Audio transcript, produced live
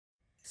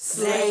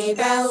Sleigh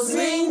bells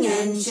ring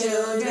and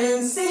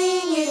children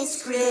sing,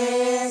 it's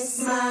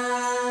Christmas.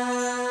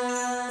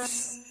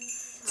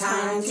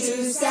 Time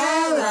to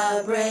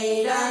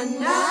celebrate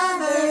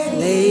another year.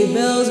 Sleigh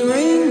bells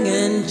ring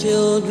and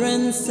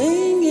children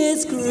sing,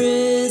 it's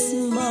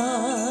Christmas.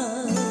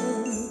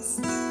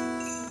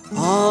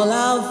 All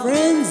our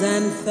friends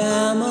and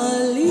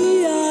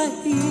family are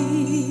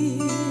here.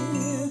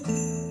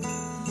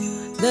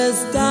 The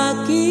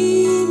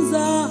stockings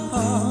are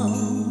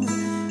hung,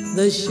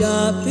 the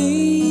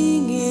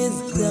shopping is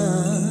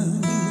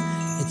done.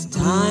 It's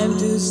time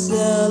to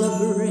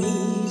celebrate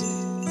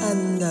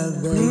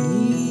another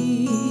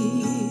year.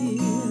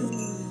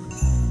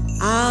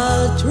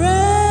 I'll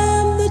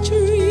trim the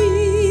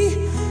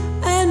tree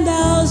and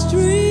I'll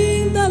string